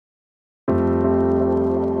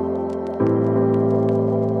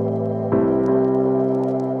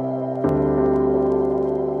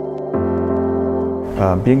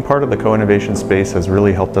Being part of the co-innovation space has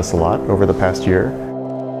really helped us a lot over the past year.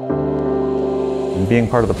 And being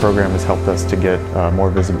part of the program has helped us to get more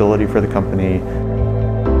visibility for the company.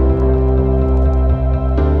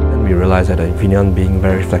 And we realized that Infineon being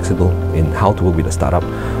very flexible in how to work with a startup.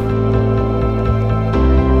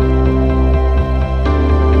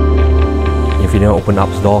 Infineon opened up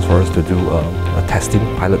doors for us to do testing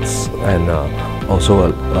pilots and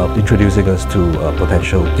also introducing us to a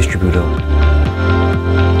potential distributor.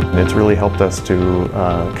 It's really helped us to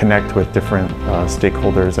connect with different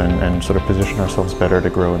stakeholders and sort of position ourselves better to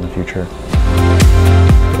grow in the future.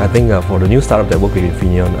 I think for the new startup that work with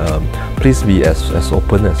Infineon, please be as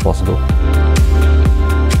open as possible.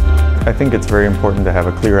 I think it's very important to have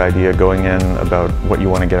a clear idea going in about what you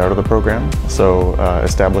want to get out of the program. So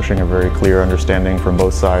establishing a very clear understanding from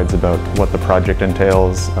both sides about what the project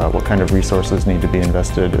entails, what kind of resources need to be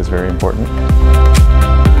invested is very important.